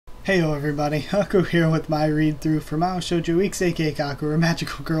Heyo everybody, Haku here with my read-through for Mahou Shoujo Ikusei Keikaku, a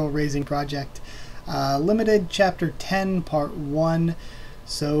magical girl raising project. Limited Chapter 10, Part 1.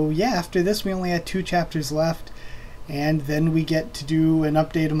 So yeah, after this we only had 2 chapters left, and then we get to do an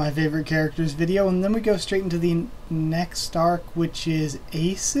update of my favorite characters video, and then we go straight into the next arc, which is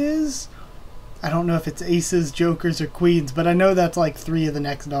Aces? I don't know if it's Aces, Jokers, or Queens, but I know that's like 3 of the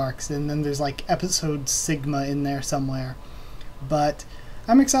next arcs, and then there's like episode Sigma in there somewhere. But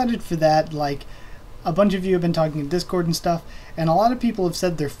I'm excited for that. Like, a bunch of you have been talking in Discord and stuff, and a lot of people have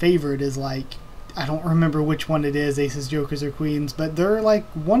said their favorite is like, I don't remember which one it is, Aces, Jokers, or Queens, but there are like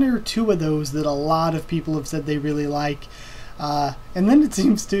 1 or 2 of those that a lot of people have said they really like. And then it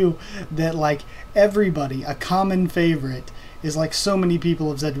seems too that like everybody, a common favorite, is like so many people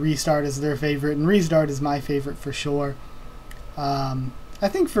have said Restart is their favorite, and Restart is my favorite for sure. I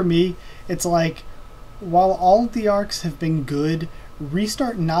think for me, it's like, while all of the arcs have been good,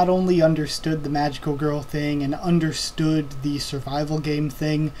 Restart not only understood the magical girl thing and understood the survival game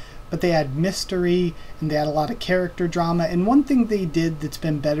thing, but they had mystery and they had a lot of character drama. And one thing they did that's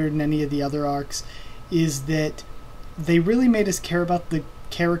been better than any of the other arcs is that they really made us care about the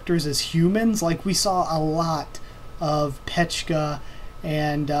characters as humans. Like, we saw a lot of Petchka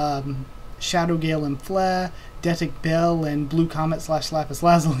and Shadowgale and Flea, Detic Bell and Blue Comet / Lapis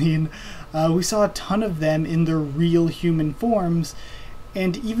Lazuli. We saw a ton of them in their real human forms,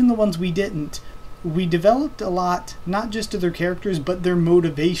 and even the ones we didn't, we developed a lot, not just of their characters, but their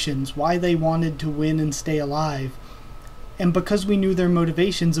motivations, why they wanted to win and stay alive. And because we knew their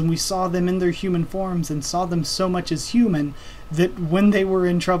motivations and we saw them in their human forms and saw them so much as human, that when they were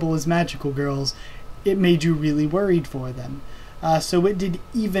in trouble as magical girls, it made you really worried for them. So it did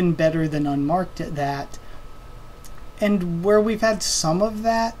even better than Unmarked at that. And where we've had some of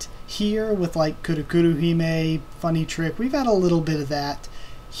that here with like Kurukuru Hime, Funny Trick, we've had a little bit of that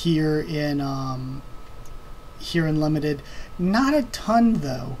here in Limited. Not a ton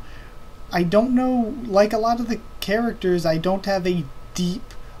though. I don't know, like a lot of the characters, I don't have a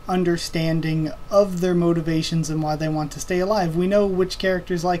deep understanding of their motivations and why they want to stay alive. We know which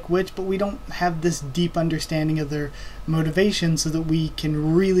characters like which, but we don't have this deep understanding of their motivations so that we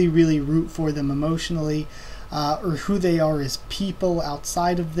can really root for them emotionally, or who they are as people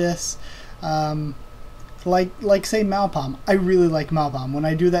outside of this. Like say Malpom. I really like Malpom. When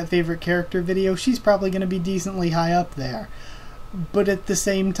I do that favorite character video, she's probably going to be decently high up there. But at the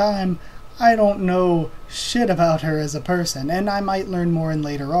same time, I don't know shit about her as a person, and I might learn more in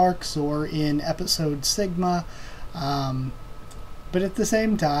later arcs or in episode Sigma, but at the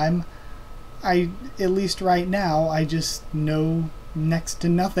same time, at least right now, I just know next to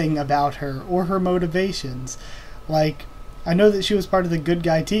nothing about her or her motivations. Like, I know that she was part of the good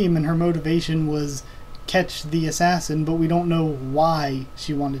guy team and her motivation was catch the assassin, but we don't know why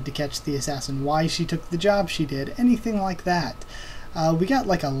she wanted to catch the assassin, why she took the job she did, anything like that. We got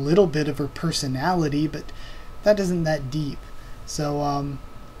like a little bit of her personality, but that isn't that deep. So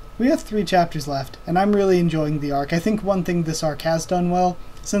we have 3 chapters left, and I'm really enjoying the arc. I think one thing this arc has done well,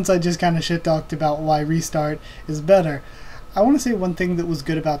 since I just kind of shit-talked about why Restart is better, I want to say one thing that was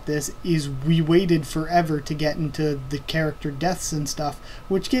good about this is we waited forever to get into the character deaths and stuff,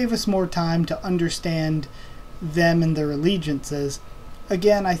 which gave us more time to understand them and their allegiances.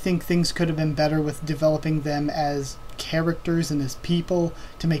 Again, I think things could have been better with developing them as characters and as people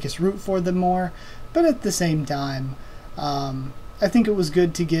to make us root for them more, but at the same time, I think it was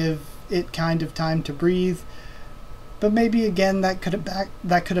good to give it kind of time to breathe. But maybe again that could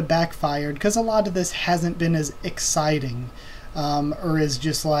have backfired, because a lot of this hasn't been as exciting, or as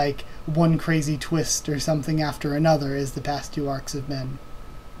just like one crazy twist or something after another as the past 2 arcs have been.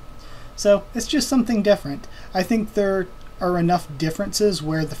 So it's just something different. I think there are enough differences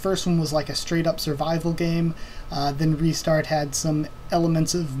where the first one was like a straight up survival game, then Restart had some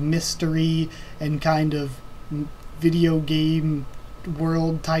elements of mystery and kind of video game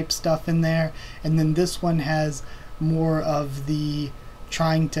world type stuff in there, and then this one has more of the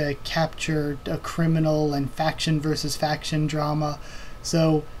trying to capture a criminal and faction versus faction drama.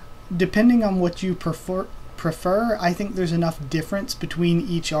 So depending on what you prefer, I think there's enough difference between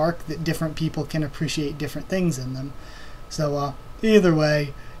each arc that different people can appreciate different things in them. So either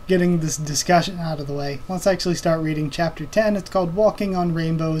way, getting this discussion out of the way, let's actually start reading chapter 10. It's called Walking on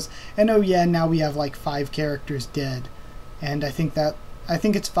Rainbows, and oh yeah, now we have like 5 characters dead, and I think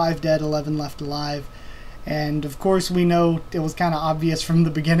it's 5 dead, 11 left alive. And of course we know it was kind of obvious from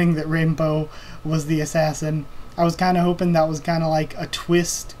the beginning that Rainbow was the assassin. I was kind of hoping that was kind of like a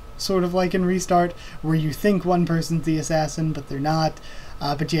twist, sort of like in Restart, where you think one person's the assassin but they're not.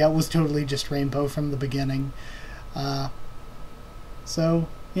 But yeah, it was totally just Rainbow from the beginning. So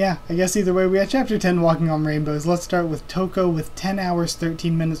Yeah, I guess either way, we have Chapter 10, Walking on Rainbows. Let's start with Toko with 10 hours,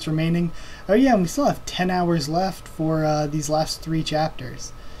 13 minutes remaining. Oh yeah, and we still have 10 hours left for these last 3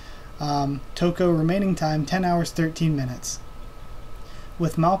 chapters. Toko remaining time, 10 hours, 13 minutes.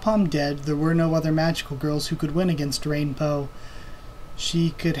 With Malpam dead, there were no other magical girls who could win against Rainbow.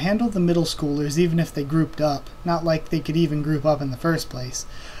 She could handle the middle schoolers even if they grouped up. Not like they could even group up in the first place.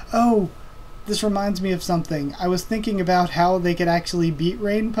 Oh! This reminds me of something. I was thinking about how they could actually beat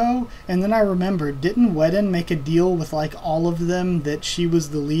Rainbow, and then I remembered, didn't Wedden make a deal with like all of them that she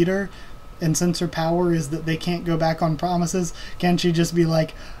was the leader? And since her power is that they can't go back on promises, can't she just be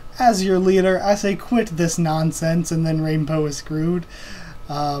like, as your leader, I say quit this nonsense, and then Rainbow is screwed?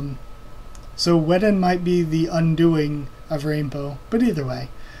 So Wedden might be the undoing of Rainbow, but either way.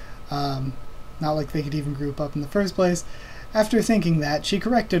 Not like they could even group up in the first place. After thinking that, she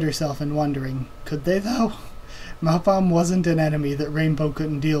corrected herself and wondering, could they though? Malpam wasn't an enemy that Rainbow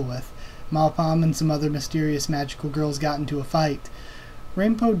couldn't deal with. Malpam and some other mysterious magical girls got into a fight.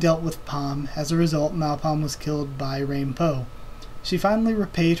 Rainbow dealt with Pam. As a result, Malpam was killed by Rainbow. She finally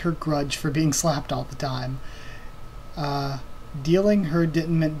repaid her grudge for being slapped all the time. Dealing with her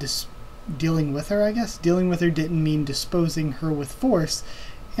didn't mean disposing her with force.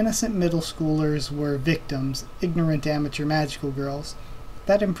 Innocent middle schoolers were victims, ignorant amateur magical girls.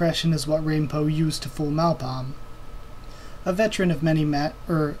 That impression is what Rainbow used to fool Malpam. A veteran of many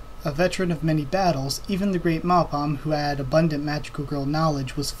battles, even the great Malpam, who had abundant magical girl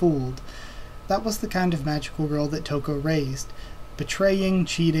knowledge, was fooled. That was the kind of magical girl that Toko raised, betraying,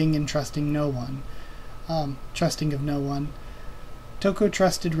 cheating, and trusting of no one. Toko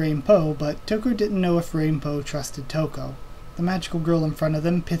trusted Rainbow, but Toko didn't know if Rainbow trusted Toko. The magical girl in front of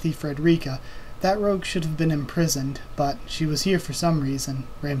them, Pithy Frederica, that rogue should have been imprisoned, but she was here for some reason.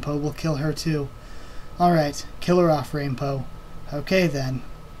 Rainbow will kill her too. Alright, kill her off, Rainbow. Okay then.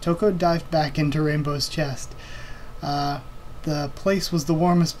 Toko dived back into Rainbow's chest. The place was the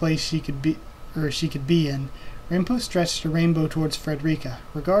warmest place she could be in. Rainbow stretched a rainbow towards Frederica.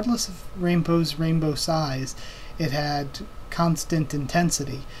 Regardless of Rainbow's rainbow size, it had constant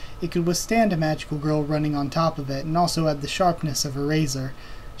intensity. It could withstand a magical girl running on top of it, and also had the sharpness of a razor.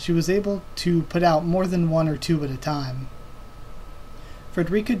 She was able to put out more than 1 or 2 at a time.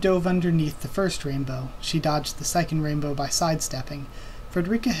 Frederica dove underneath the first rainbow. She dodged the second rainbow by sidestepping.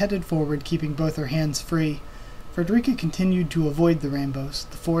 Frederica headed forward, keeping both her hands free. Frederica continued to avoid the rainbows.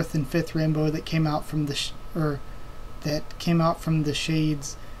 The 4th and 5th rainbow that came out from the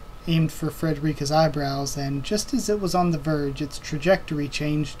shades aimed for Frederica's eyebrows, and just as it was on the verge, its trajectory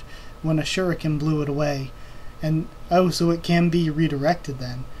changed when a shuriken blew it away. And, oh, so it can be redirected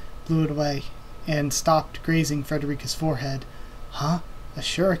then. Blew it away, and stopped grazing Frederica's forehead. Huh? A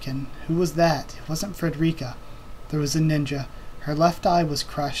shuriken? Who was that? It wasn't Frederica. There was a ninja. Her left eye was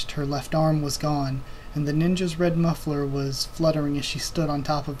crushed, her left arm was gone, and the ninja's red muffler was fluttering as she stood on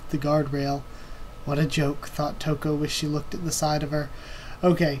top of the guardrail. What a joke, thought Toko as she looked at the side of her.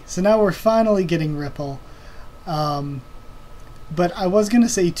 Okay, so now we're finally getting Ripple. But I was going to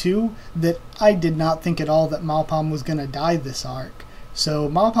say, too, that I did not think at all that Malpam was going to die this arc. So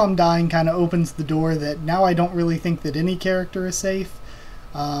Malpam dying kind of opens the door that now I don't really think that any character is safe.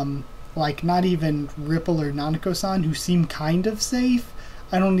 Like, not even Ripple or nanako-san, who seem kind of safe.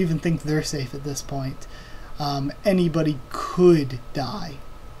 I don't even think they're safe at this point. Anybody could die.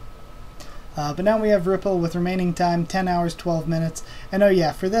 But now we have Ripple with remaining time 10 hours 12 minutes. And oh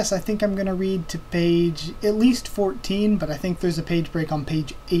yeah, for this I think I'm going to read to page at least 14, but I think there's a page break on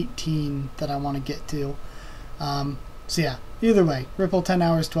page 18 that I want to get to. So yeah, either way, Ripple 10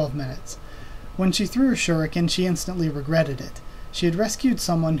 hours 12 minutes. When she threw her shuriken, she instantly regretted it. She had rescued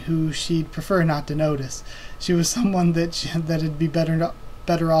someone who she'd prefer not to notice. She was someone that'd be better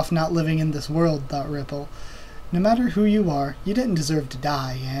off not living in this world, thought Ripple. No matter who you are, you didn't deserve to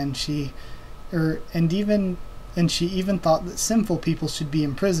die, and she even thought that sinful people should be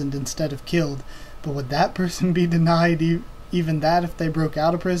imprisoned instead of killed. But would that person be denied even that if they broke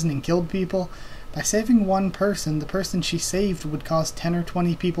out of prison and killed people? By saving one person, the person she saved would cause 10 or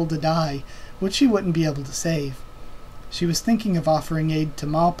 20 people to die, which she wouldn't be able to save. She was thinking of offering aid to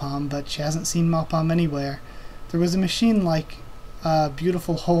Malpam, but she hasn't seen Malpam anywhere. There was a machine-like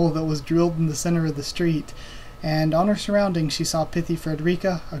beautiful hole that was drilled in the center of the street, and on her surroundings she saw Pithy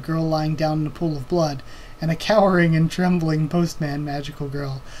Frederica, a girl lying down in a pool of blood, and a cowering and trembling postman magical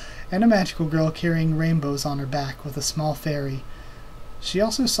girl, and a magical girl carrying rainbows on her back with a small fairy. She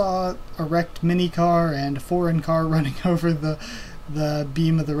also saw a wrecked minicar and a foreign car running over the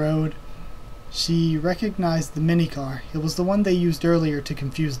beam of the road. She recognized the minicar. It was the one they used earlier to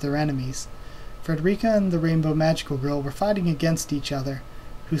confuse their enemies. Frederica and the rainbow magical girl were fighting against each other.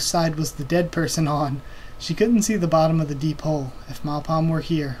 whose side was the dead person on? She couldn't see the bottom of the deep hole. If Mahou were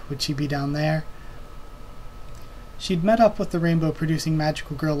here, would she be down there? She'd met up with the rainbow-producing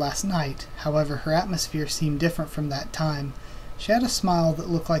magical girl last night. However, her atmosphere seemed different from that time. She had a smile that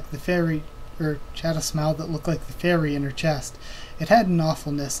looked like the fairy in her chest. It had an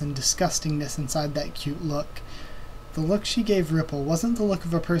awfulness and disgustingness inside that cute look. The look she gave Ripple wasn't the look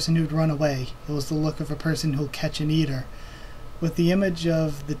of a person who'd run away. It was the look of a person who'll catch and eat her. With the image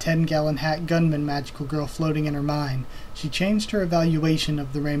of the 10-gallon hat gunman magical girl floating in her mind, she changed her evaluation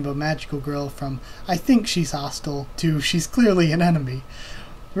of the rainbow magical girl from, "I think she's hostile," to, "She's clearly an enemy."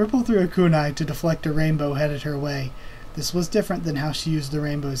 Ripple threw a kunai to deflect a rainbow headed her way. This was different than how she used the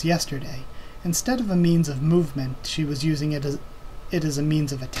rainbows yesterday. Instead of a means of movement, she was using it as a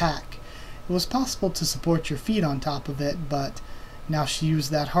means of attack. It was possible to support your feet on top of it, but now she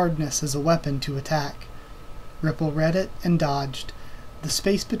used that hardness as a weapon to attack. Ripple read it and dodged. The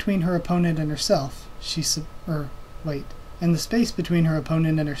space between her opponent and herself, she submerged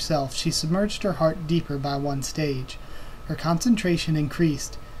her heart deeper by one stage. Her concentration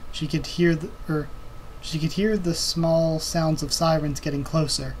increased. She could hear the small sounds of sirens getting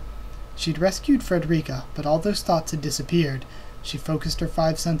closer. She'd rescued Frederica, but all those thoughts had disappeared. She focused her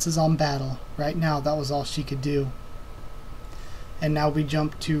 5 senses on battle. Right now, that was all she could do. And now we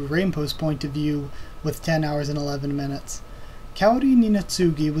jump to Rainbow's point of view with 10 hours and 11 minutes. Kaori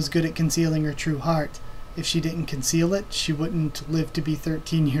Ninatsugi was good at concealing her true heart. If she didn't conceal it, she wouldn't live to be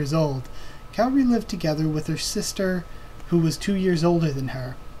 13 years old. Kaori lived together with her sister, who was 2 years older than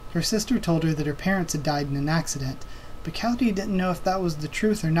her. Her sister told her that her parents had died in an accident, but Kaori didn't know if that was the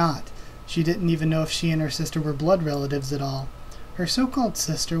truth or not. She didn't even know if she and her sister were blood relatives at all. Her so-called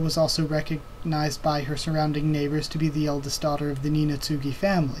sister was also recognized by her surrounding neighbors to be the eldest daughter of the Ninatsugi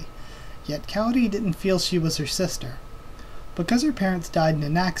family. Yet Kaori didn't feel she was her sister. Because her parents died in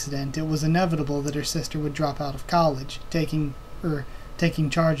an accident, it was inevitable that her sister would drop out of college, taking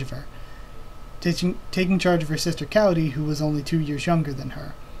charge of her sister Kaori, who was only 2 years younger than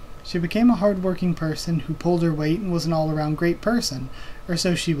her. She became a hard-working person who pulled her weight and was an all-around great person, or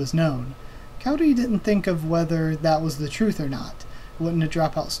so she was known. Kaori didn't think of whether that was the truth or not. Wouldn't a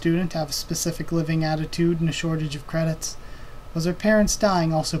dropout student have a specific living attitude and a shortage of credits? Was her parents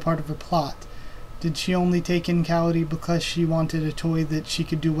dying also part of her plot? Did she only take in Kaori because she wanted a toy that she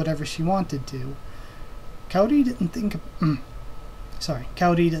could do whatever she wanted to? Kaori didn't think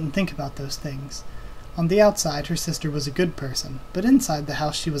about those things. On the outside, her sister was a good person, but inside the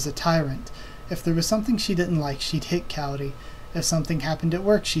house she was a tyrant. If there was something she didn't like, she'd hit Kaori. If something happened at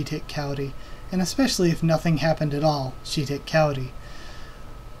work, she'd hit Kaori. And especially if nothing happened at all, she'd hit Kaori.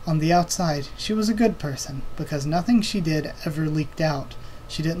 On the outside, she was a good person, because nothing she did ever leaked out.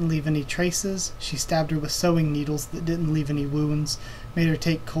 She didn't leave any traces. She stabbed her with sewing needles that didn't leave any wounds, made her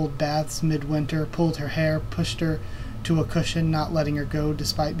take cold baths midwinter, pulled her hair, pushed her to a cushion, not letting her go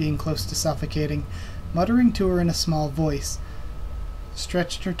despite being close to suffocating, muttering to her in a small voice,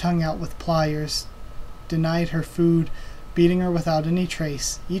 stretched her tongue out with pliers, denied her food, beating her without any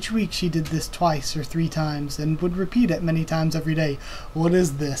trace. Each week she did this 2 or 3 times, and would repeat it many times every day. What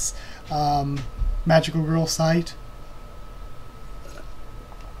is this? Magical girl sight?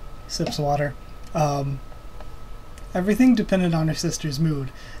 Sips water. Everything depended on her sister's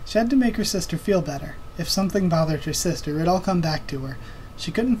mood. She had to make her sister feel better. If something bothered her sister, it'd all come back to her.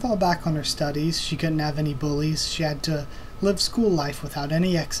 She couldn't fall back on her studies, she couldn't have any bullies, she had to live school life without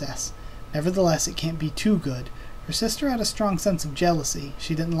any excess. Nevertheless, it can't be too good. Her sister had a strong sense of jealousy.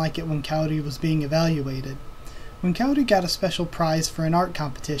 She didn't like it when Kaori was being evaluated. When Kaori got a special prize for an art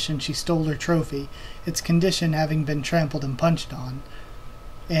competition, she stole her trophy, its condition having been trampled and punched on.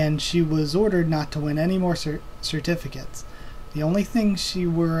 And she was ordered not to win any more certificates. The only things she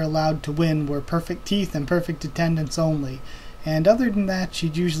were allowed to win were perfect teeth and perfect attendance only, and other than that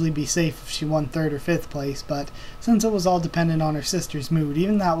she'd usually be safe if she won 3rd or 5th place, but since it was all dependent on her sister's mood,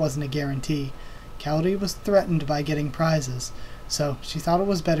 even that wasn't a guarantee. Kaori was threatened by getting prizes, so she thought it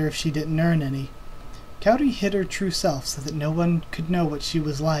was better if she didn't earn any. Kaori hid her true self so that no one could know what she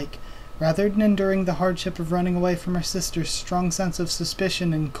was like. Rather than enduring the hardship of running away from her sister's strong sense of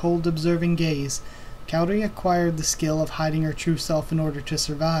suspicion and cold observing gaze, Kaori acquired the skill of hiding her true self in order to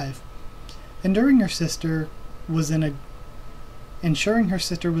survive. Ensuring her sister was in a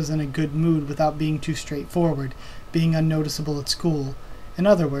good mood without being too straightforward, being unnoticeable at school. In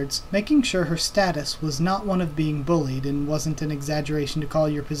other words, making sure her status was not one of being bullied, and wasn't an exaggeration to call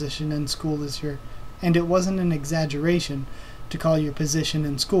your position in school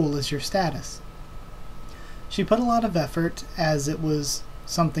as your status. She put a lot of effort, as it was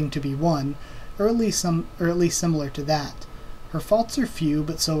something to be won, or at least similar to that. Her faults are few,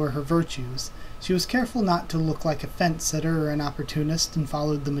 but so are her virtues. She was careful not to look like a fence-sitter or an opportunist and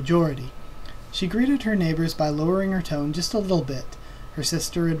followed the majority. She greeted her neighbors by lowering her tone just a little bit. Her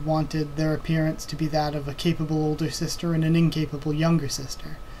sister had wanted their appearance to be that of a capable older sister and an incapable younger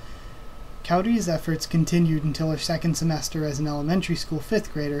sister. Kaori's efforts continued until her second semester as an elementary school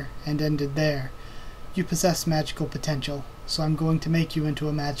 5th grader, and ended there. You possess magical potential, so I'm going to make you into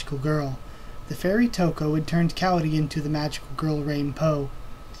a magical girl. The fairy Toko had turned Kaori into the magical girl Rainbow.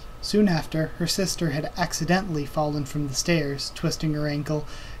 Soon after, her sister had accidentally fallen from the stairs, twisting her ankle,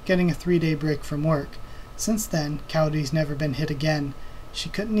 getting a 3-day break from work. Since then, Kaori's never been hit again. She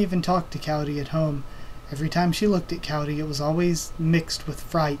couldn't even talk to Kaori at home. Every time she looked at Kaori, it was always mixed with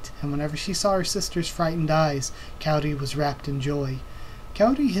fright, and whenever she saw her sister's frightened eyes, Kaori was wrapped in joy.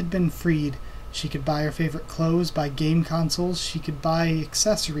 Kaori had been freed. She could buy her favorite clothes, buy game consoles, she could buy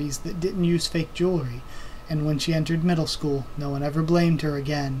accessories that didn't use fake jewelry, and when she entered middle school, no one ever blamed her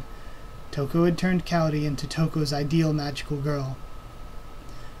again. Toko had turned Kaori into Toko's ideal magical girl.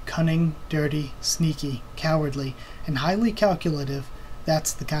 Cunning, dirty, sneaky, cowardly, and highly calculative,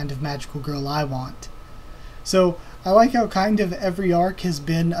 that's the kind of magical girl I want. So, I like how kind of every arc has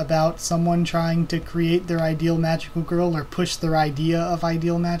been about someone trying to create their ideal magical girl or push their idea of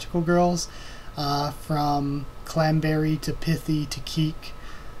ideal magical girls, from Clamberry to Pithy to Keek,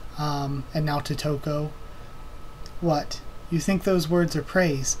 and now to Toko. What? You think those words are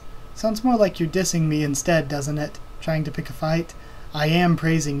praise? Sounds more like you're dissing me instead, doesn't it? Trying to pick a fight? I am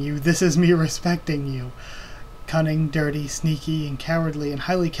praising you. This is me respecting you. Cunning, dirty, sneaky, and cowardly, and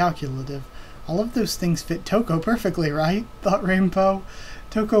highly calculative. All of those things fit Toko perfectly, right? Thought Rainbow.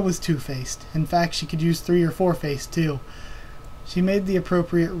 Toko was two-faced. In fact, she could use 3 or 4-faced, too. She made the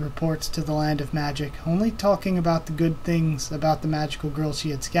appropriate reports to the Land of Magic, only talking about the good things about the magical girl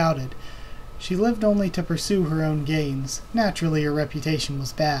she had scouted. She lived only to pursue her own gains. Naturally, her reputation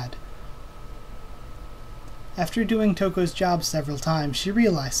was bad. After doing Toko's job several times, she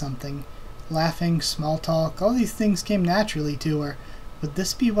realized something. Laughing, small talk, all these things came naturally to her. Would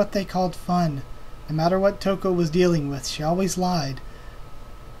this be what they called fun? No matter what Toko was dealing with, she always lied.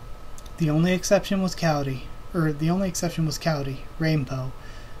 The only exception was Kaori, Rainbow.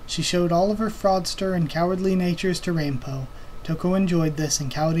 She showed all of her fraudster and cowardly natures to Rainbow. Toko enjoyed this,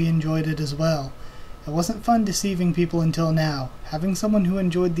 and Kaori enjoyed it as well. It wasn't fun deceiving people until now. Having someone who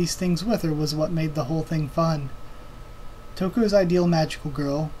enjoyed these things with her was what made the whole thing fun. Toko's ideal magical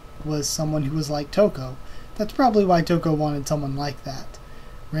girl was someone who was like Toko. That's probably why Toko wanted someone like that.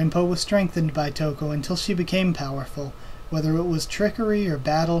 Rainbow was strengthened by Toko until she became powerful. Whether it was trickery or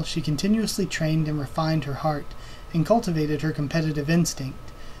battle, she continuously trained and refined her heart, and cultivated her competitive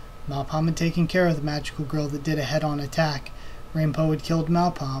instinct. Malpam had taken care of the magical girl that did a head-on attack. Rainbow had killed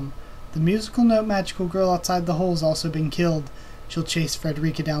Malpam. The musical note magical girl outside the hole's also been killed. She'll chase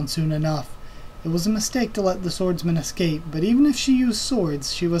Frederica down soon enough. It was a mistake to let the swordsman escape, but even if she used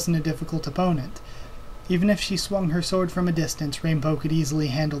swords, she wasn't a difficult opponent. Even if she swung her sword from a distance, Rainbow could easily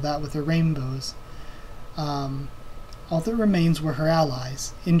handle that with her rainbows. All that remains were her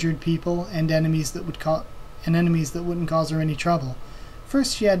allies, injured people, and enemies that wouldn't cause her any trouble.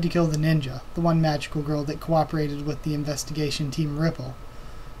 First, she had to kill the ninja, the one magical girl that cooperated with the investigation team Ripple.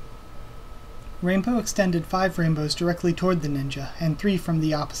 Rainbow extended 5 rainbows directly toward the ninja, and 3 from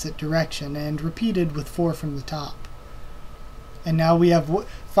the opposite direction, and repeated with 4 from the top. And now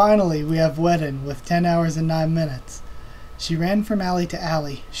finally we have Wedden with 10 hours and 9 minutes. She ran from alley to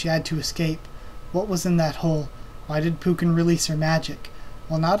alley. She had to escape. What was in that hole? Why did Pukin release her magic?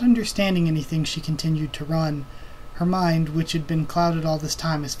 While not understanding anything, she continued to run. Her mind, which had been clouded all this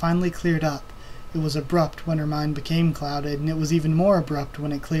time, is finally cleared up. It was abrupt when her mind became clouded, and it was even more abrupt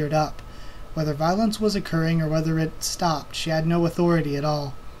when it cleared up. Whether violence was occurring or whether it stopped, she had no authority at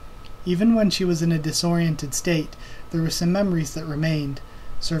all. Even when she was in a disoriented state, there were some memories that remained.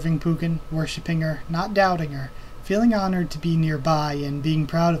 Serving Pukin, worshipping her, not doubting her, feeling honored to be nearby, and being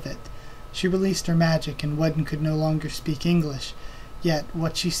proud of it. She released her magic, and Wedden could no longer speak English. Yet,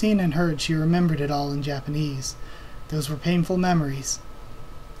 what she seen and heard, she remembered it all in Japanese. Those were painful memories.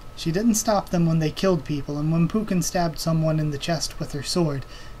 She didn't stop them when they killed people, and when Pukin stabbed someone in the chest with her sword,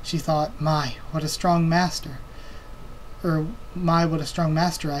 she thought, my, what a strong master. What a strong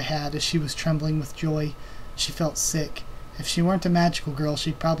master I had, as she was trembling with joy. She felt sick. If she weren't a magical girl,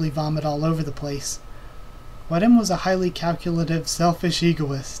 she'd probably vomit all over the place. Wedden was a highly calculative, selfish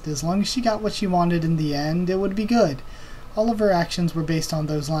egoist. As long as she got what she wanted in the end, it would be good. All of her actions were based on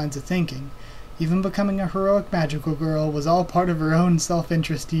those lines of thinking. Even becoming a heroic magical girl was all part of her own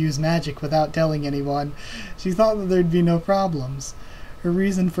self-interest to use magic without telling anyone. She thought that there'd be no problems. Her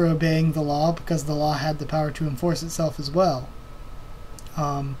reason for obeying the law, because the law had the power to enforce itself as well.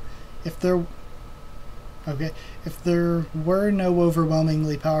 If there were no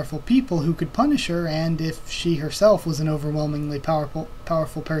overwhelmingly powerful people who could punish her, and if she herself was an overwhelmingly powerful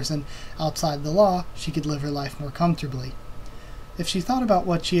person outside the law, she could live her life more comfortably. If she thought about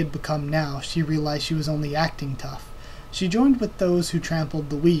what she had become now, she realized she was only acting tough. She joined with those who trampled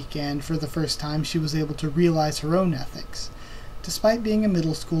the weak, and for the first time she was able to realize her own ethics. Despite being a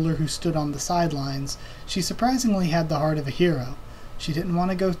middle schooler who stood on the sidelines, she surprisingly had the heart of a hero. She didn't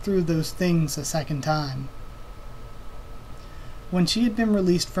want to go through those things a second time. When she had been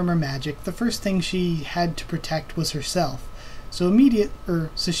released from her magic, the first thing she had to protect was herself, so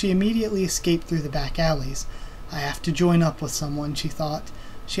she immediately escaped through the back alleys. I have to join up with someone, she thought.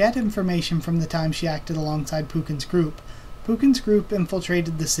 She had information from the time she acted alongside Pukin's group. Pukin's group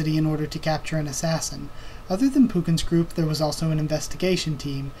infiltrated the city in order to capture an assassin. Other than Pukin's group, there was also an investigation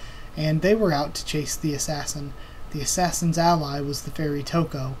team, and they were out to chase the assassin. The assassin's ally was the fairy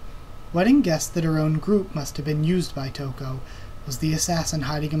Toko. Wedding guessed that her own group must have been used by Toko. Was the assassin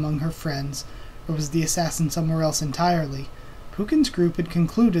hiding among her friends, or was the assassin somewhere else entirely? Pukin's group had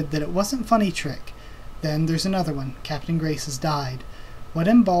concluded that it wasn't Funny Trick. Then there's another one. Captain Grace has died.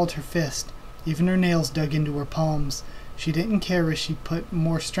 Wedding balled her fist. Even her nails dug into her palms. She didn't care as she put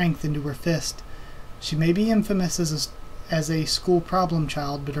more strength into her fist. She may be infamous as a school problem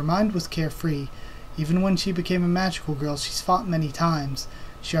child, but her mind was carefree. Even when she became a magical girl, she's fought many times.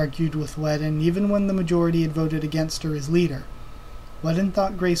 She argued with Wedden, even when the majority had voted against her as leader. Wedden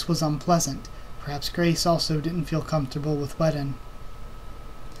thought Grace was unpleasant. Perhaps Grace also didn't feel comfortable with Wedden.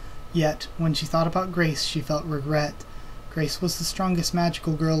 Yet, when she thought about Grace, she felt regret. Grace was the strongest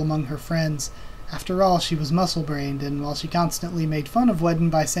magical girl among her friends. After all, she was muscle-brained, and while she constantly made fun of Wedden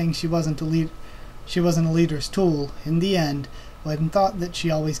by saying she wasn't a leader's tool, in the end, Wedden thought that she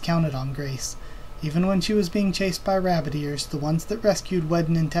always counted on Grace. Even when she was being chased by rabbit ears, the ones that rescued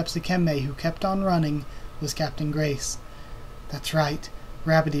Wedden and Tepsukeme who kept on running was Captain Grace. That's right,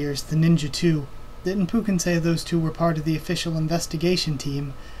 rabbit ears, the ninja too. Didn't Pukin say those two were part of the official investigation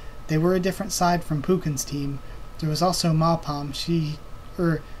team? They were a different side from Pukin's team. There was also Mahpom.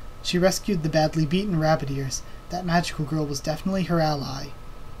 She rescued the badly beaten rabbit ears. That magical girl was definitely her ally.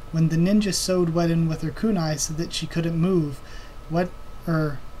 When the ninja sewed Wedden with her kunai so that she couldn't move,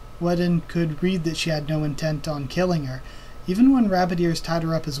 Wedden could read that she had no intent on killing her. Even when rabbit ears tied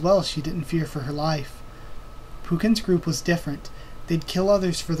her up as well, she didn't fear for her life. Pukin's group was different. They'd kill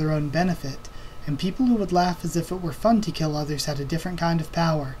others for their own benefit, and people who would laugh as if it were fun to kill others had a different kind of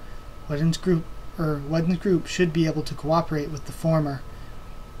power. Wedden's group should be able to cooperate with the former.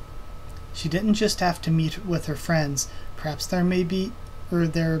 She didn't just have to meet with her friends. Perhaps there may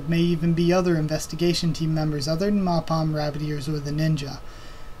even be other investigation team members other than Mahpom, rabbit ears, or the ninja.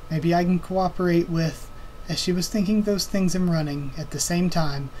 Maybe I can cooperate with... As she was thinking those things and running, at the same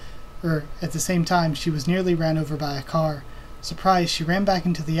time, she was nearly ran over by a car. Surprised, she ran back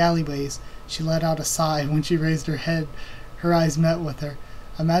into the alleyways. She let out a sigh when she raised her head. Her eyes met with her.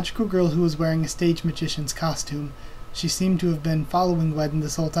 A magical girl who was wearing a stage magician's costume. She seemed to have been following Wedden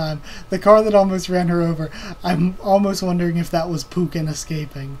this whole time. The car that almost ran her over, I'm almost wondering if that was Pukin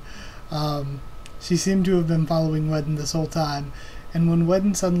escaping. She seemed to have been following Wedden this whole time, and when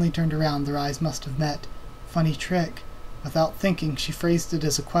Wedden suddenly turned around, their eyes must have met. Funny Trick. Without thinking, she phrased it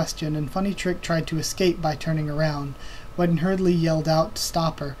as a question, and Funny Trick tried to escape by turning around. Wedden hurriedly yelled out to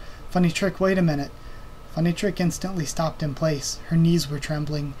stop her. Funny Trick, wait a minute. Funny Trick instantly stopped in place. Her knees were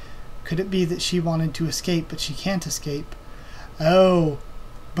trembling. Could it be that she wanted to escape, but she can't escape? Oh,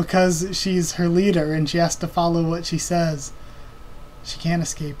 because she's her leader and she has to follow what she says. She can't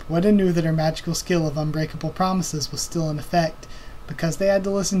escape. Wedden knew that her magical skill of unbreakable promises was still in effect. Because they had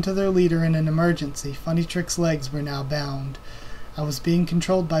to listen to their leader in an emergency, Funny Trick's legs were now bound. I was being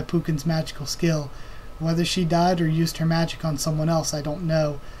controlled by Pukin's magical skill. Whether she died or used her magic on someone else, I don't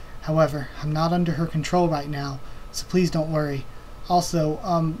know. However, I'm not under her control right now, so please don't worry. Also,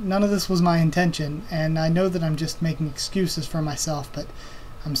 none of this was my intention, and I know that I'm just making excuses for myself, but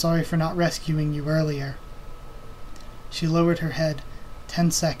I'm sorry for not rescuing you earlier. She lowered her head. 10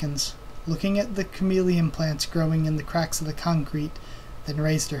 seconds, looking at the chameleon plants growing in the cracks of the concrete, then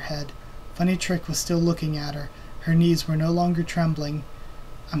raised her head. Funny Trick was still looking at her. Her knees were no longer trembling.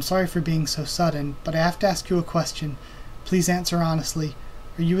 I'm sorry for being so sudden, but I have to ask you a question. Please answer honestly.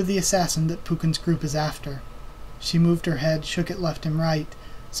 Are you the assassin that Pukin's group is after? She moved her head, shook it left and right.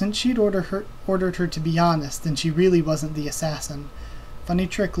 Since she'd ordered her to be honest, then she really wasn't the assassin. Funny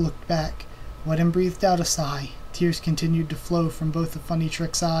Trick looked back. Wedden breathed out a sigh. Tears continued to flow from both of Funny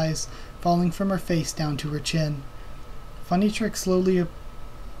Trick's eyes, falling from her face down to her chin. Funny Trick slowly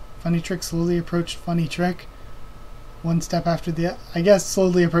approached Funny Trick. one step after the I guess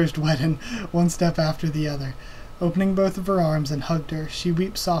slowly approached Wedden, one step after the other. Opening both of her arms and hugged her, she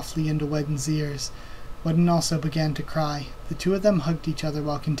wept softly into Wedden's ears. Wedden also began to cry. The two of them hugged each other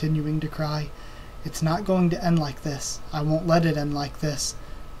while continuing to cry. "It's not going to end like this. I won't let it end like this."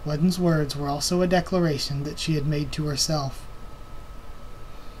 Wedden's words were also a declaration that she had made to herself.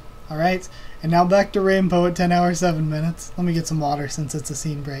 Alright, and now back to Rainbow at 10 hours 7 minutes. Let me get some water since it's a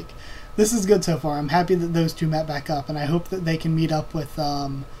scene break. This is good so far. I'm happy that those two met back up, and I hope that they can meet up with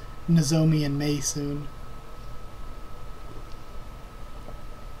Nozomi and Mei soon.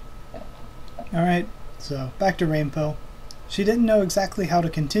 Alright, so back to Rainbow. She didn't know exactly how to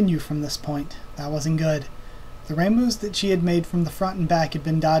continue from this point. That wasn't good. The rainbows that she had made from the front and back had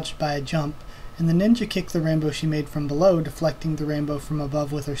been dodged by a jump, and the ninja kicked the rainbow she made from below, deflecting the rainbow from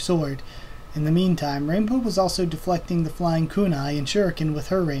above with her sword. In the meantime, Rainbow was also deflecting the flying kunai and shuriken with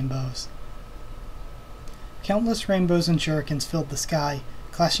her rainbows. Countless rainbows and shurikens filled the sky,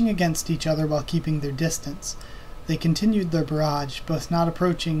 clashing against each other while keeping their distance. They continued their barrage, both not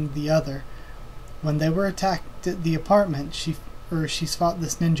approaching the other. When they were attacked at the apartment, she's fought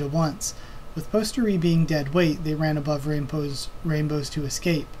this ninja once. With Poster-e being dead weight, they ran above rainbows to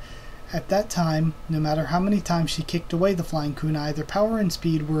escape. At that time, no matter how many times she kicked away the flying kunai, their power and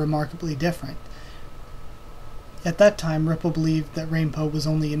speed were remarkably different. At that time, Ripple believed that Rainbow was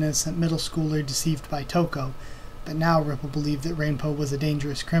only an innocent middle schooler deceived by Toko, but now Ripple believed that Rainbow was a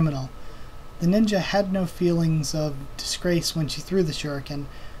dangerous criminal. The ninja had no feelings of disgrace when she threw the shuriken,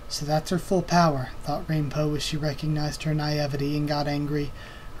 so that's her full power, thought Rainbow as she recognized her naivety and got angry.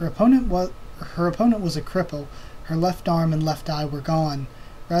 Her opponent was a cripple. Her left arm and left eye were gone.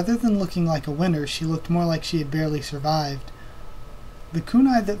 Rather than looking like a winner, she looked more like she had barely survived. The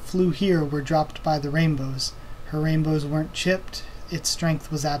kunai that flew here were dropped by the rainbows. Her rainbows weren't chipped, its strength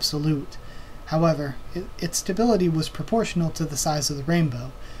was absolute. However, its stability was proportional to the size of the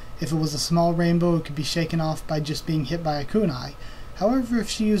rainbow. If it was a small rainbow, it could be shaken off by just being hit by a kunai. However, if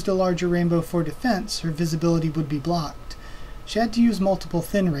she used a larger rainbow for defense, her visibility would be blocked. She had to use multiple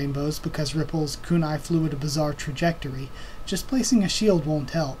thin rainbows because Ripple's kunai flew at a bizarre trajectory. Just placing a shield won't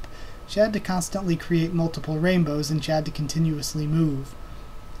help. She had to constantly create multiple rainbows, and she had to continuously move.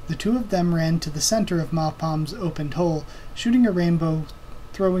 The two of them ran to the center of Mapam's opened hole, shooting a rainbow,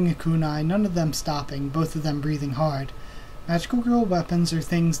 throwing a kunai, none of them stopping, both of them breathing hard. Magical girl weapons are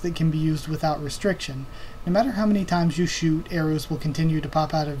things that can be used without restriction. No matter how many times you shoot, arrows will continue to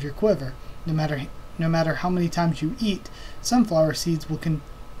pop out of your quiver. No matter how many times you eat, sunflower seeds will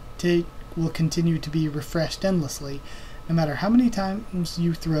continue to be refreshed endlessly. No matter how many times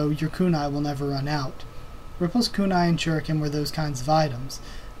you throw, your kunai will never run out. Ripple's kunai and shuriken were those kinds of items.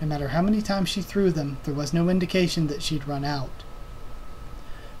 No matter how many times she threw them, there was no indication that she'd run out.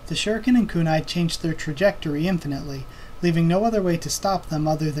 The shuriken and kunai changed their trajectory infinitely, leaving no other way to stop them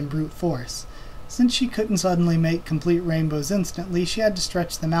other than brute force. Since she couldn't suddenly make complete rainbows instantly, she had to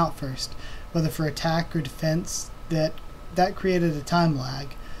stretch them out first, whether for attack or defense. That created a time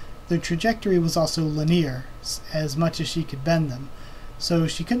lag. Their trajectory was also linear, as much as she could bend them, so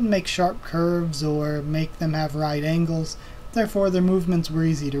she couldn't make sharp curves or make them have right angles, therefore their movements were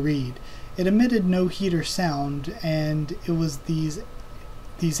easy to read. It emitted no heat or sound, and it was these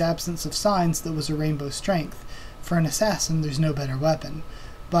absence of signs that was a rainbow's strength. For an assassin, there's no better weapon,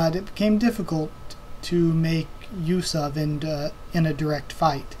 but it became difficult to make use of in a direct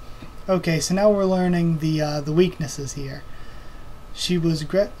fight. Okay, so now we're learning the weaknesses here.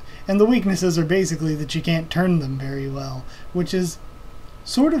 And the weaknesses are basically that she can't turn them very well, which is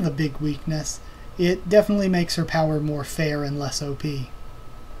sort of a big weakness. It definitely makes her power more fair and less OP.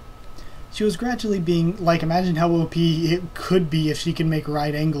 She was gradually being, imagine how OP it could be if she could make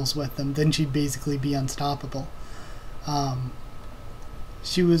right angles with them, then she'd basically be unstoppable.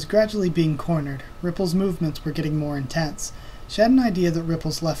 She was gradually being cornered. Ripple's movements were getting more intense. She had an idea that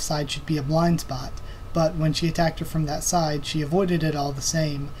Ripple's left side should be a blind spot, but when she attacked her from that side, she avoided it all the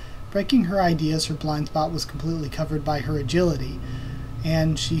same. Breaking her ideas, her blind spot was completely covered by her agility,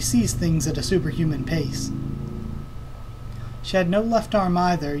 and she sees things at a superhuman pace. She had no left arm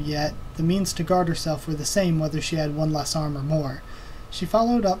either, yet the means to guard herself were the same whether she had one less arm or more. She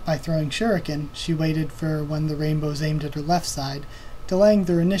followed up by throwing shuriken. She waited for when the rainbows aimed at her left side, delaying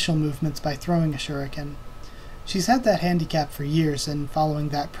their initial movements by throwing a shuriken. She's had that handicap for years, and following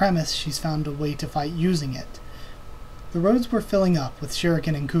that premise, she's found a way to fight using it. The roads were filling up with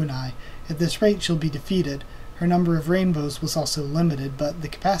shuriken and kunai. At this rate, she'll be defeated. Her number of rainbows was also limited, but the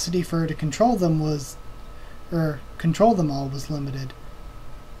capacity for her to control them all was limited.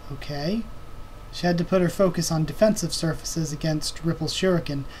 Okay. She had to put her focus on defensive surfaces against Ripple's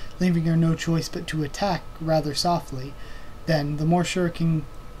shuriken, leaving her no choice but to attack rather softly. Then, the more shuriken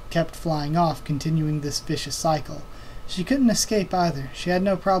kept flying off, continuing this vicious cycle. She couldn't escape either. She had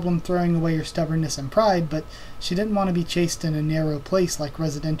no problem throwing away her stubbornness and pride, but she didn't want to be chased in a narrow place like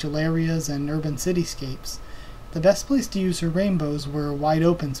residential areas and urban cityscapes. The best place to use her rainbows were wide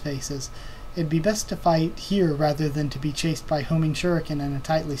open spaces. It'd be best to fight here rather than to be chased by homing shuriken in a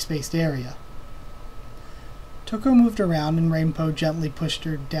tightly spaced area. Toko moved around and Rainbow gently pushed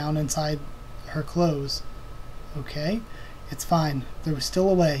her down inside her clothes. Okay, it's fine. There was still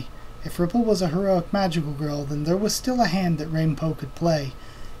a way. If Ripple was a heroic magical girl, then there was still a hand that Rainbow could play.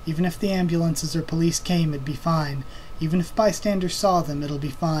 Even if the ambulances or police came, it'd be fine. Even if bystanders saw them, it'll be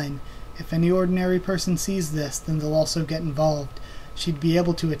fine. If any ordinary person sees this, then they'll also get involved. She'd be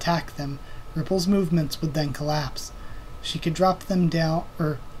able to attack them. Ripple's movements would then collapse. She could drop them down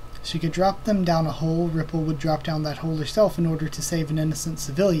a hole. Ripple would drop down that hole herself in order to save an innocent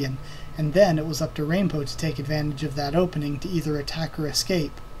civilian, and then it was up to Rainbow to take advantage of that opening to either attack or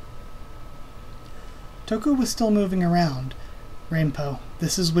escape. Toko was still moving around. Rainbow,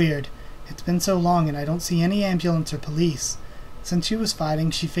 this is weird. It's been so long and I don't see any ambulance or police. Since she was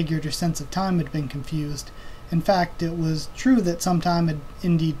fighting, she figured her sense of time had been confused. In fact, it was true that some time had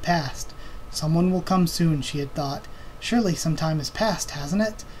indeed passed. Someone will come soon, she had thought. Surely some time has passed, hasn't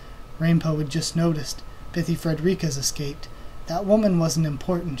it? Rainbow had just noticed. Pithy Frederica's escaped. That woman wasn't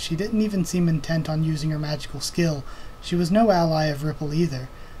important. She didn't even seem intent on using her magical skill. She was no ally of Ripple either.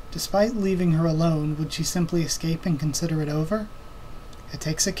 Despite leaving her alone, would she simply escape and consider it over? It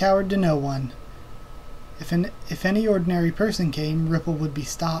takes a coward to know one. If any ordinary person came, Ripple would be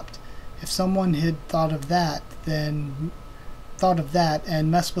stopped. If someone had thought of that and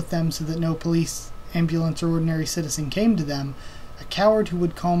messed with them so that no police, ambulance, or ordinary citizen came to them, a coward who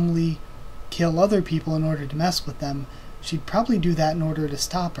would calmly kill other people in order to mess with them, she'd probably do that in order to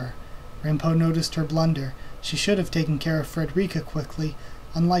stop her. Rainbow noticed her blunder. She should have taken care of Frederica quickly.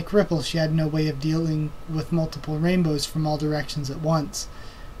 Unlike Ripple, she had no way of dealing with multiple rainbows from all directions at once.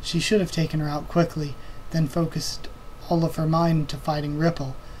 She should have taken her out quickly, then focused all of her mind to fighting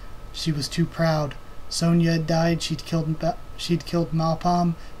Ripple. She was too proud. Sonia had died, she'd killed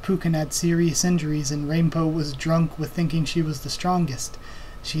Malpam, Pukin had serious injuries, and Rainbow was drunk with thinking she was the strongest.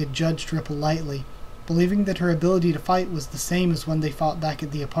 She had judged Ripple lightly, believing that her ability to fight was the same as when they fought back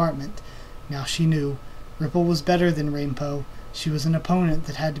at the apartment. Now she knew. Ripple was better than Rainbow. She was an opponent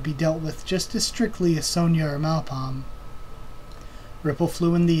that had to be dealt with just as strictly as Sonia or Malpam. Ripple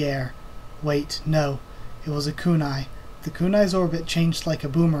flew in the air. Wait, no. It was a kunai. The kunai's orbit changed like a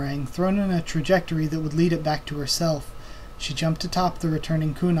boomerang, thrown in a trajectory that would lead it back to herself. She jumped atop the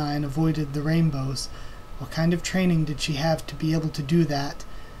returning kunai and avoided the rainbows. What kind of training did she have to be able to do that?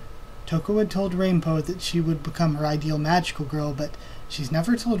 Toko had told Rainbow that she would become her ideal magical girl, but she's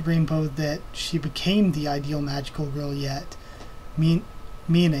never told Rainbow that she became the ideal magical girl yet.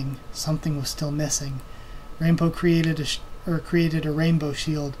 Meaning, something was still missing. Rainbow created a rainbow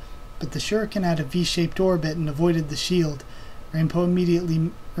shield, but the shuriken had a V-shaped orbit and avoided the shield. Rainbow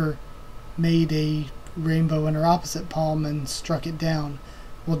immediately made a rainbow in her opposite palm and struck it down.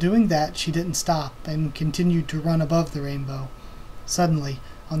 While doing that, she didn't stop and continued to run above the rainbow. Suddenly,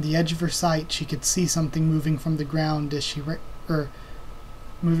 on the edge of her sight, she could see something moving from the ground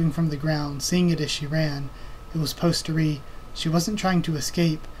seeing it as she ran. It was Posterie. She wasn't trying to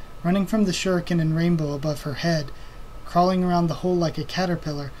escape, running from the shuriken and rainbow above her head, crawling around the hole like a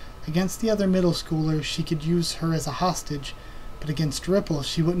caterpillar. Against the other middle schoolers, she could use her as a hostage, but against Ripple,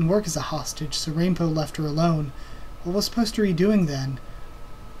 she wouldn't work as a hostage, so Rainbow left her alone. What was Posterie doing then?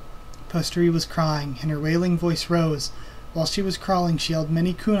 Posterie was crying, and her wailing voice rose. While she was crawling, she held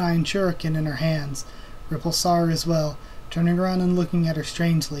many kunai and shuriken in her hands. Ripple saw her as well, turning around and looking at her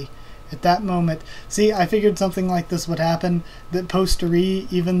strangely. At that moment, see, I figured something like this would happen, that Posterie,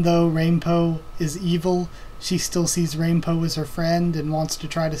 even though Rainbow is evil, she still sees Rainbow as her friend and wants to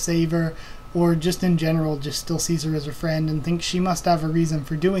try to save her, or just in general just still sees her as her friend and thinks she must have a reason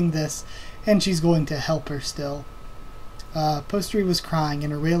for doing this, and she's going to help her still. Posterie was crying,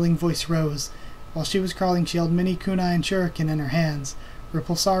 and her wailing voice rose. While she was crawling, she held many kunai and shuriken in her hands.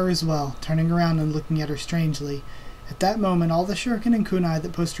 Ripple saw her as well, turning around and looking at her strangely. At that moment, all the shuriken and kunai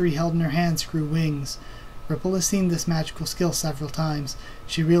that Posterie held in her hands grew wings. Ripple has seen this magical skill several times.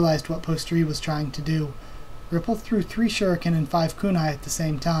 She realized what Posterie was trying to do. Ripple threw 3 shuriken and 5 kunai at the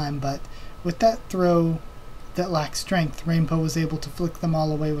same time, but with that throw that lacked strength, Rainbow was able to flick them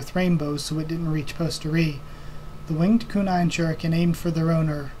all away with rainbows so it didn't reach Posterie. The winged kunai and shuriken aimed for their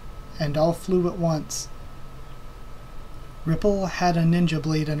owner, and all flew at once. Ripple had a ninja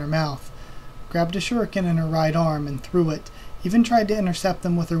blade in her mouth. grabbed a shuriken in her right arm and threw it, even tried to intercept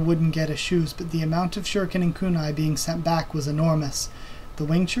them with her wooden getter shoes, but the amount of shuriken and kunai being sent back was enormous. The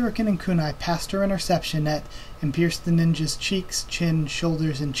winged shuriken and kunai passed her interception net and pierced the ninja's cheeks, chin,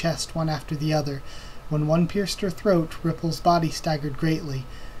 shoulders, and chest one after the other. When one pierced her throat, Ripple's body staggered greatly.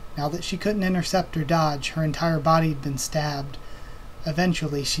 Now that she couldn't intercept or dodge, her entire body had been stabbed.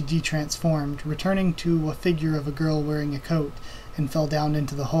 Eventually, she detransformed, returning to a figure of a girl wearing a coat, and fell down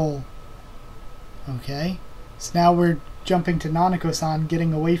into the hole. Okay, so now we're jumping to Nanako-san,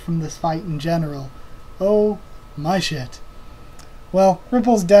 getting away from this fight in general. Oh my shit. Well,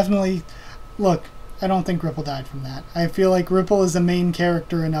 Ripple's definitely... Look, I don't think Ripple died from that. I feel like Ripple is a main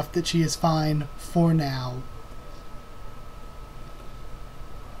character enough that she is fine for now.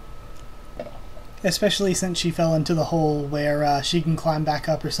 Especially since she fell into the hole where she can climb back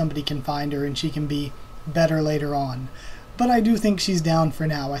up or somebody can find her and she can be better later on. But I do think she's down for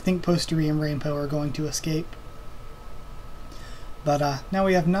now. I think Postery and Rainbow are going to escape. But now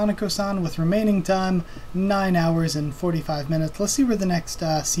we have Nanako-san with remaining time 9 hours and 45 minutes. Let's see where the next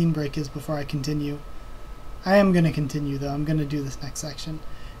scene break is before I continue. I am going to continue though. I'm going to do this next section.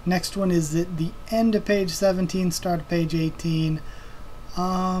 Next one is at the end of page 17, start of page 18.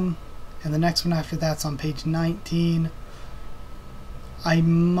 And the next one after that's on page 19. I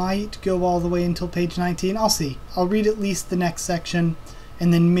might go all the way until page 19. I'll see. I'll read at least the next section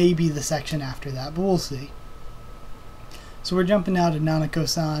and then maybe the section after that, but we'll see. So we're jumping now to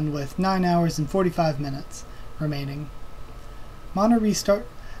Nanako-san with 9 hours and 45 minutes remaining. Mana restart.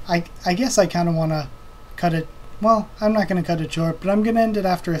 I guess I kind of want to cut it. Well, I'm not going to cut it short, but I'm going to end it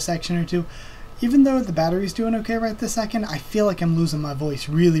after a section or two. Even though the battery's doing okay right this second, I feel like I'm losing my voice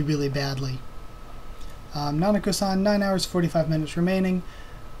really, really badly. Nanako-san, 9 hours 45 minutes remaining.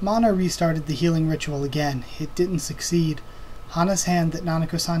 Mana restarted the healing ritual again. It didn't succeed. Hana's hand that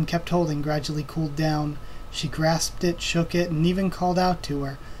Nanako-san kept holding gradually cooled down. She grasped it, shook it, and even called out to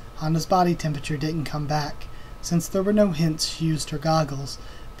her. Hana's body temperature didn't come back. Since there were no hints, she used her goggles.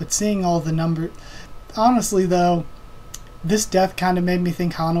 But seeing all the numbers... Honestly, though, this death kind of made me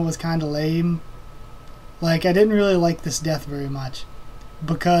think Hana was kind of lame. Like, I didn't really like this death very much.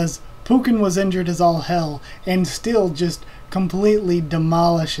 Because Pukin was injured as all hell, and still just completely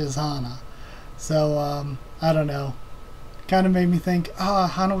demolishes Hana. So, I don't know. Kind of made me think,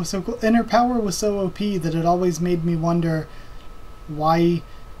 Hana was so cool. And her power was so OP that it always made me wonder, why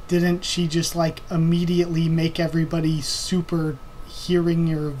didn't she just, like, immediately make everybody super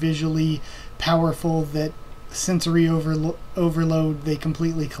hearing or visually powerful that sensory overload, they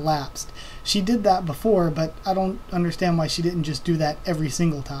completely collapsed. She did that before, but I don't understand why she didn't just do that every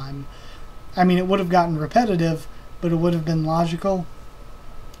single time. I mean, it would have gotten repetitive, but it would have been logical.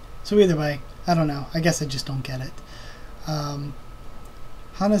 So either way, I don't know. I guess I just don't get it.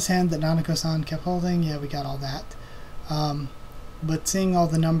 Hana's hand that Nanako-san kept holding, yeah, we got all that. But seeing all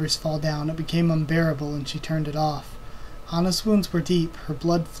the numbers fall down, it became unbearable and she turned it off. Hana's wounds were deep, her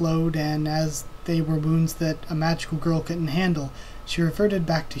blood flowed, and as they were wounds that a magical girl couldn't handle, she reverted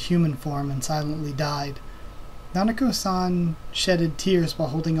back to human form and silently died. Nanako-san shedded tears while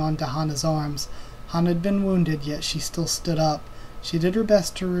holding on to Hana's arms. Hana had been wounded, yet she still stood up. She did her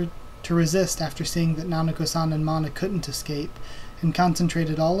best to resist after seeing that Nanako-san and Mana couldn't escape, and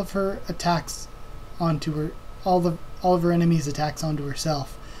concentrated all of her attacks onto her, all of her enemies' attacks onto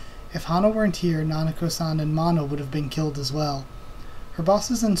herself. If Hana weren't here, Nanako-san and Mana would have been killed as well. Her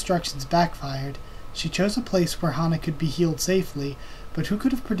boss's instructions backfired. She chose a place where Hana could be healed safely, but who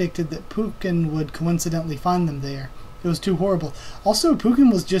could have predicted that Pukin would coincidentally find them there? It was too horrible. Also,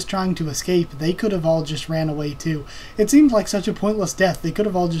 Pukin was just trying to escape. They could have all just ran away too. It seemed like such a pointless death. They could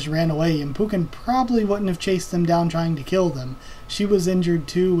have all just ran away, and Pukin probably wouldn't have chased them down trying to kill them. She was injured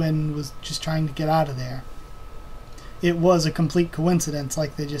too and was just trying to get out of there. It was a complete coincidence,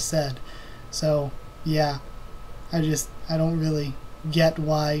 like they just said. So, yeah. I don't really get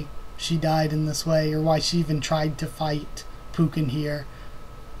why she died in this way, or why she even tried to fight Pukin here.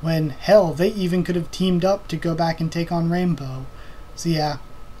 When, hell, they even could have teamed up to go back and take on Rainbow. So yeah,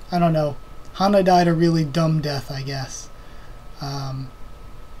 I don't know. Hana died a really dumb death, I guess. But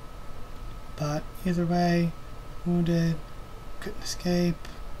either way, wounded, couldn't escape.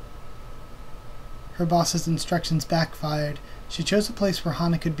 Her boss's instructions backfired. She chose a place where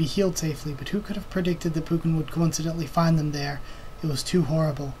Hana could be healed safely, but who could have predicted that Pukin would coincidentally find them there? It was too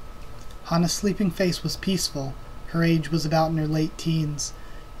horrible. Hana's sleeping face was peaceful. Her age was about in her late teens.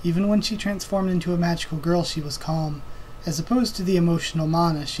 Even when she transformed into a magical girl, she was calm. As opposed to the emotional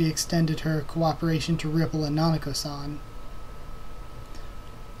Mana, she extended her cooperation to Ripple and Nanako-san.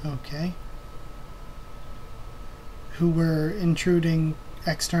 Okay. Who were intruding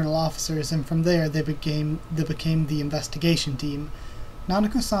external officers, and from there they became the investigation team.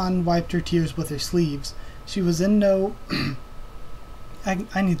 Nanako-san wiped her tears with her sleeves. She was in no...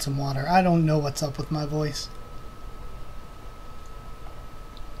 I need some water. I don't know what's up with my voice.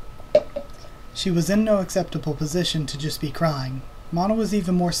 She was in no acceptable position to just be crying. Mana was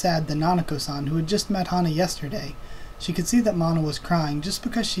even more sad than Nanako-san, who had just met Hana yesterday. She could see that Mana was crying just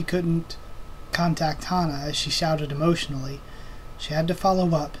because she couldn't contact Hana as she shouted emotionally. She had to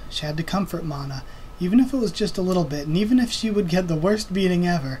follow up. She had to comfort Mana, even if it was just a little bit, and even if she would get the worst beating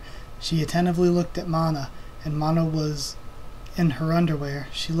ever. She attentively looked at Mana, and Mana was in her underwear.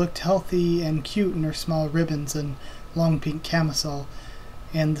 She looked healthy and cute in her small ribbons and long pink camisole,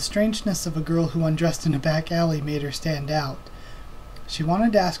 and the strangeness of a girl who undressed in a back alley made her stand out. She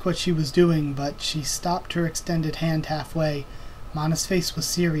wanted to ask what she was doing, but she stopped her extended hand halfway. Mana's face was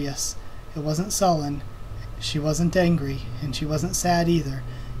serious. It wasn't sullen. She wasn't angry, and she wasn't sad either.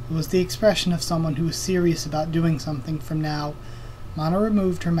 It was the expression of someone who was serious about doing something from now. Mana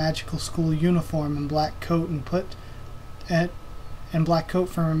removed her magical school uniform and black coat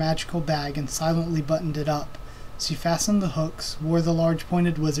from her magical bag and silently buttoned it up. She fastened the hooks, wore the large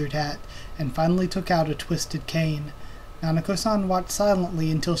pointed wizard hat, and finally took out a twisted cane. Nanako-san watched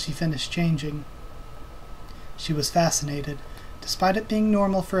silently until she finished changing. She was fascinated. Despite it being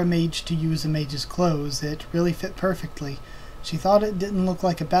normal for a mage to use a mage's clothes, it really fit perfectly. She thought it looked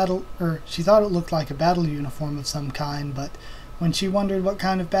like a battle uniform of some kind, but when she wondered what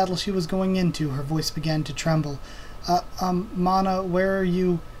kind of battle she was going into, her voice began to tremble. Mana, where are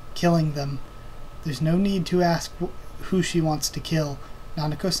you killing them? There's no need to ask who she wants to kill.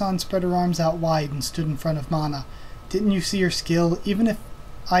 Nanako-san spread her arms out wide and stood in front of Mana. Didn't you see her skill? Even if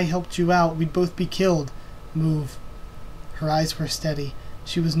I helped you out, we'd both be killed. Move. Her eyes were steady.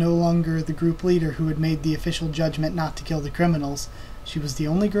 She was no longer the group leader who had made the official judgment not to kill the criminals. She was the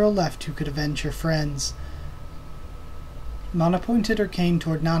only girl left who could avenge her friends. Mana pointed her cane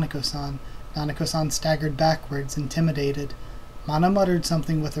toward Nanako-san. Nanako-san staggered backwards, intimidated. Mana muttered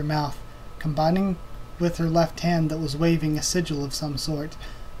something with her mouth, combining with her left hand that was waving a sigil of some sort.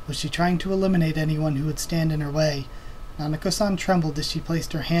 Was she trying to eliminate anyone who would stand in her way? Nanako-san trembled as she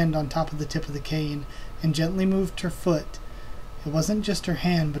placed her hand on top of the tip of the cane and gently moved her foot. It wasn't just her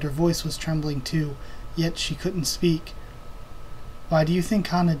hand, but her voice was trembling too, yet she couldn't speak. Why do you think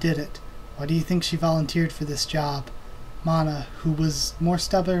Hana did it? Why do you think she volunteered for this job? Mana, who was more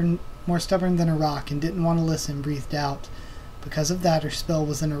stubborn than a rock and didn't want to listen, breathed out. Because of that, her spell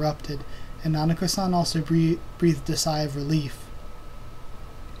was interrupted, and Nanako-san also breathed a sigh of relief.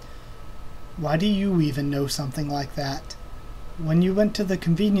 Why do you even know something like that? When you went to the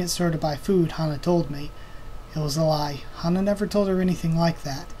convenience store to buy food, Hana told me. It was a lie. Hana never told her anything like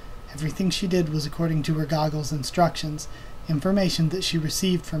that. Everything she did was according to her goggles' instructions, information that she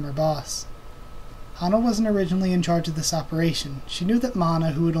received from her boss. Hana wasn't originally in charge of this operation. She knew that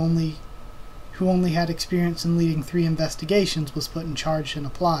Mana, who only had experience in leading 3 investigations, was put in charge and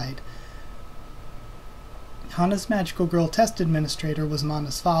applied. Hana's magical girl test administrator was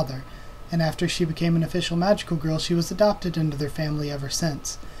Mana's father, and after she became an official magical girl, she was adopted into their family ever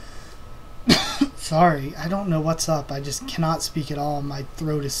since. Sorry, I don't know what's up. I just cannot speak at all. My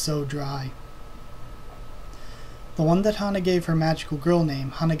throat is so dry. The one that Hana gave her magical girl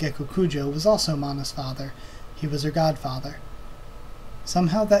name, Hanageko Kujo, was also Mana's father. He was her godfather.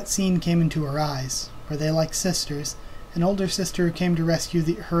 Somehow that scene came into her eyes. Were they like sisters? An older sister who came to rescue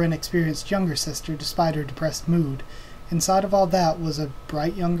her inexperienced younger sister despite her depressed mood. Inside of all that was a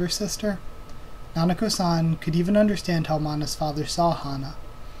bright younger sister? Nanako-san could even understand how Mana's father saw Hana.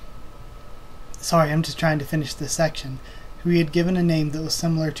 Sorry, I'm just trying to finish this section. Who he had given a name that was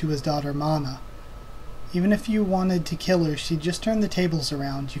similar to his daughter Mana. Even if you wanted to kill her, she'd just turn the tables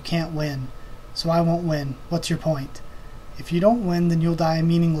around. You can't win. So I won't win. What's your point? If you don't win, then you'll die a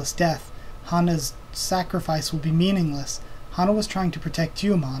meaningless death. Hana's sacrifice will be meaningless. Hana was trying to protect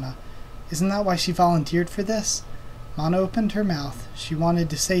you, Mana. Isn't that why she volunteered for this? Mana opened her mouth. She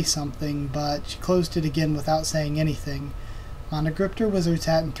wanted to say something, but she closed it again without saying anything. Mana gripped her wizard's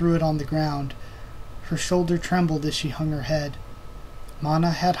hat and threw it on the ground. Her shoulder trembled as she hung her head.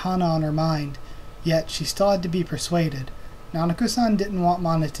 Mana had Hana on her mind, yet she still had to be persuaded. Nanako-san didn't want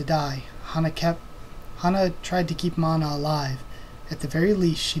Mana to die. Hana tried to keep Mana alive. At the very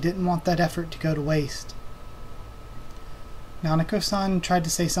least, she didn't want that effort to go to waste. Nanako-san tried to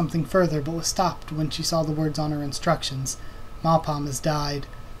say something further, but was stopped when she saw the words on her instructions. Malpam has died.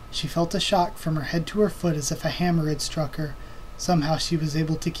 She felt a shock from her head to her foot as if a hammer had struck her. Somehow she was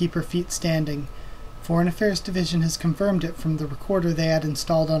able to keep her feet standing. Foreign Affairs Division has confirmed it from the recorder they had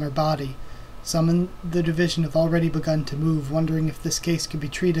installed on her body. Some in the division have already begun to move, wondering if this case could be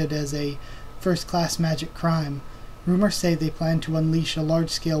treated as a first-class magic crime. Rumors say they plan to unleash a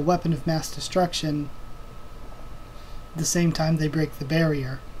large-scale weapon of mass destruction the same time they break the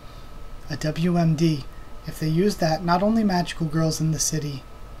barrier. A WMD. If they use that, not only magical girls in the city,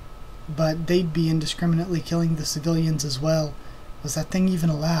 but they'd be indiscriminately killing the civilians as well. Was that thing even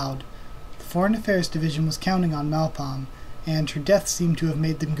allowed? The Foreign Affairs Division was counting on Malpam, and her death seemed to have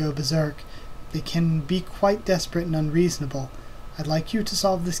made them go berserk. They can be quite desperate and unreasonable. I'd like you to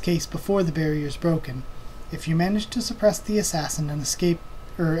solve this case before the barrier's broken. If you manage to suppress the assassin and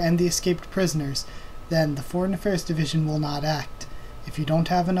the escaped prisoners, then the Foreign Affairs Division will not act. If you don't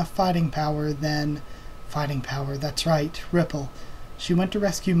have enough fighting power, then... Fighting power, that's right, Ripple. She went to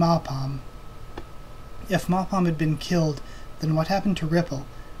rescue Malpam. If Malpam had been killed, then what happened to Ripple?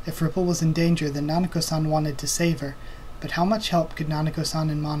 If Ripple was in danger, then Nanako-san wanted to save her. But how much help could Nanako-san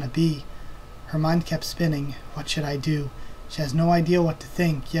and Mana be? Her mind kept spinning. What should I do? She has no idea what to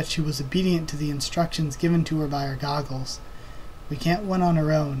think, yet she was obedient to the instructions given to her by her goggles. We can't win on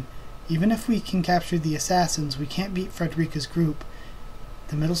our own. Even if we can capture the assassins, we can't beat Frederica's group.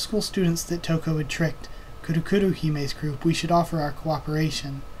 The middle school students that Toko had tricked, Kurukuru Hime's group, we should offer our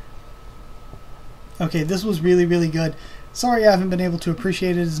cooperation. Okay, this was really, really good. Sorry I haven't been able to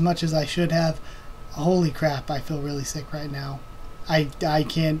appreciate it as much as I should have. Holy crap, I feel really sick right now. I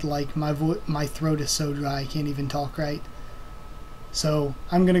can't, like, my throat is so dry I can't even talk right. So,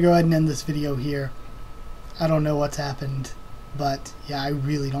 I'm going to go ahead and end this video here. I don't know what's happened, but yeah, I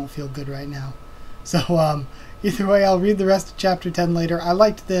really don't feel good right now. So, either way, I'll read the rest of Chapter 10 later. I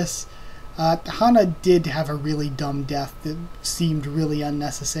liked this. Hana did have a really dumb death that seemed really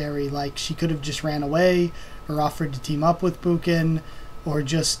unnecessary. Like, she could have just ran away, or offered to team up with Pukin, or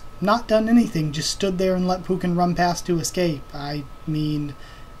just not done anything, just stood there and let Pukin run past to escape. I mean,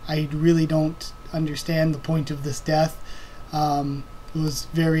 I really don't understand the point of this death. It was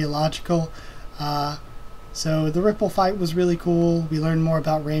very illogical. So the Ripple fight was really cool. We learned more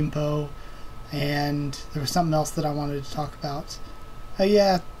about Rainbow, and there was something else that I wanted to talk about.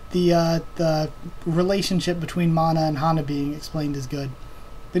 Yeah, the relationship between Mana and Hana being explained is good.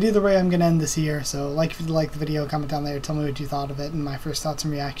 But either way, I'm going to end this here. So if you liked the video, comment down there, tell me what you thought of it and my first thoughts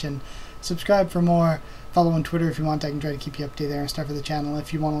and reaction. Subscribe for more. Follow on Twitter if you want. I can try to keep you updated there and stuff for the channel.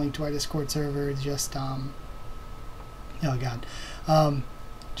 If you want a link to our Discord server, just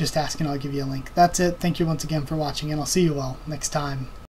just ask and I'll give you a link. That's it. Thank you once again for watching, and I'll see you all next time.